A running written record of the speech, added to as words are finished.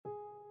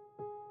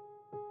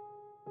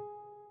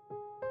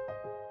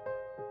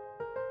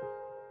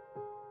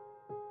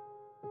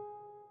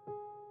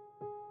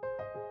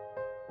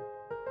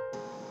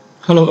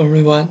Hello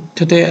everyone,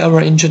 today I will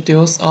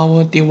introduce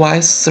our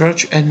device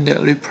search and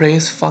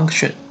replace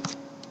function.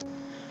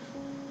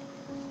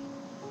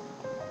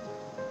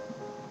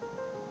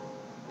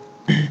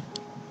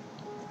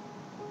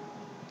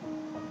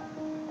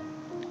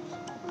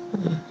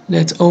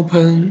 Let's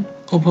open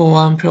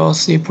one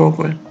PLC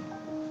program.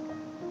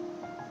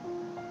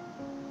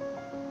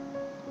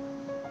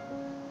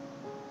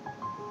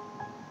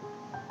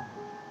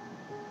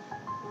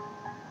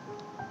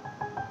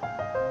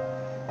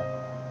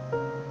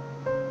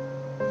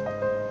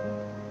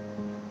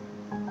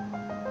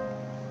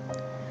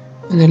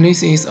 And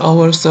this is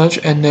our search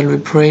and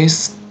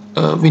replace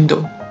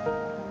window.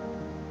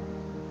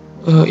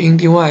 In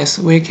device,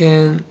 we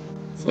can,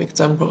 for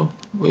example,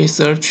 we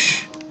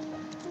search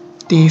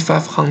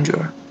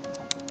D500.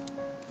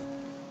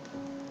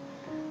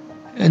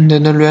 And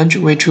in the range,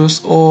 we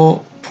choose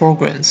all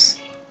programs.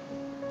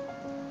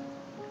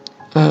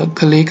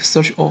 Click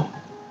search all.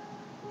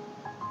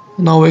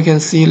 Now we can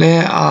see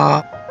there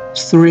are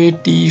 3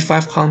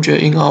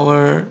 D500 in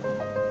our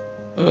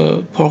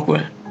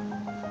program.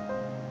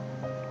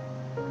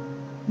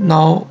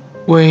 Now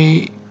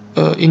we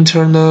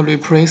internal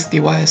replace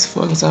device,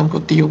 for example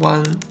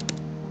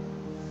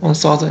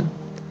D1000,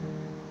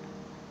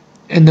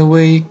 and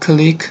we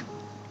click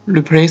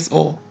replace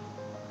all.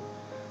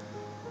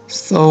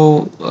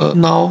 So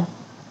now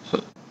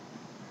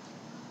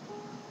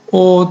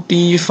all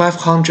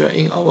D500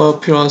 in our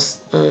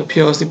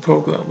PLC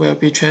program will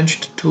be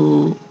changed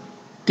to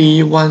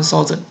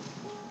D1000.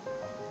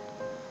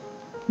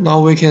 Now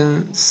we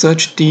can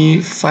search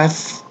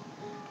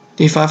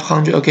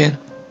D500 again.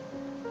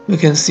 We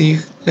can see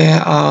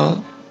there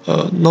are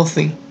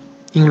nothing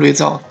in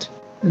result,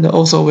 and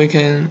also we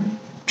can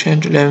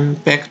change them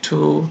back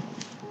to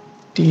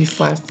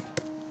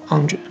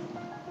D500.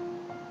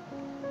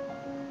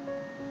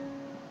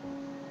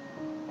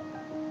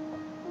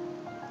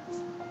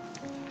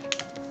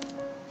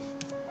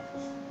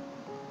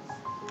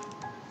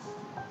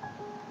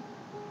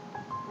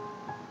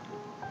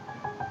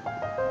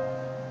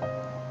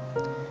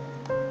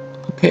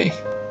 Okay,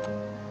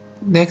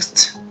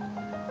 next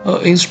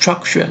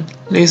instruction.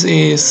 This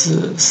is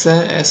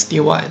same as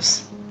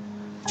device.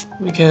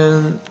 We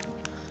can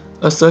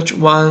search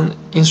one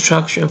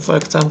instruction, for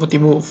example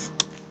demove.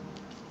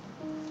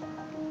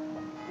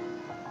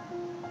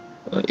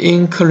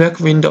 In correct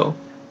window,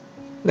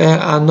 there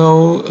are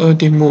no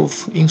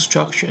demove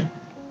instruction.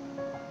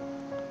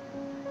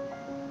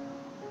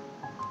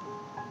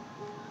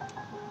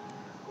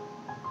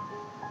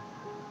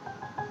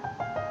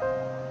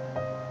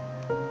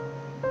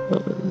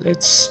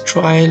 Let's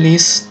try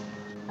this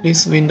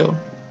window.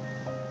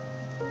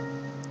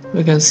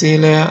 We can see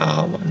there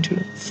are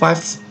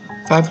 5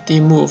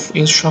 demove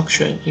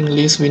instruction in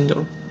this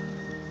window.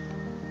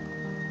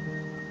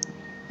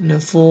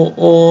 And for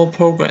all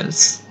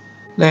programs,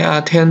 there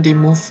are 10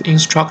 demove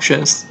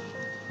instructions.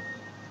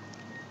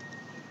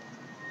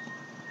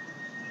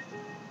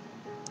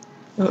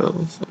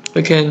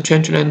 We can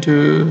change them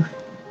to,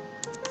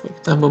 for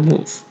example,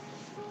 move.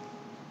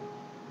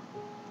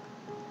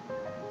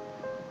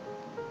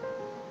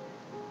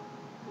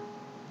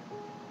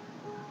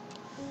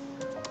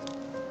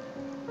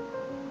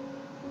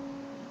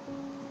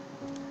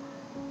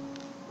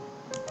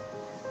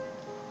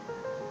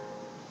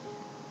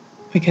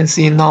 We can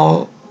see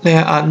now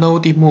there are no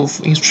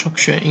demove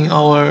instruction in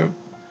our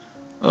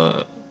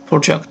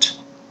project.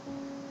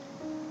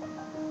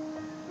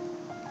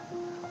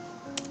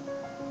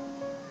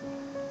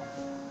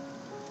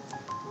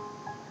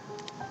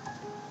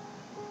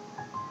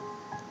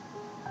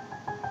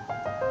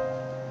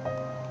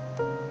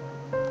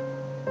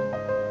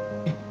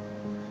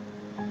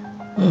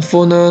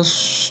 For the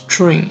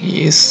string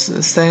is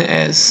same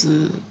as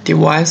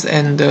device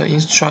and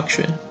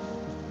instruction.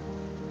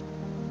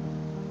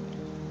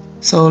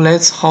 So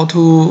that's how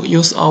to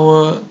use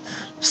our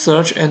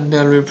search and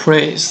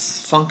replace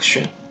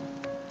function.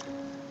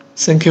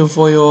 Thank you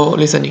for your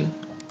listening.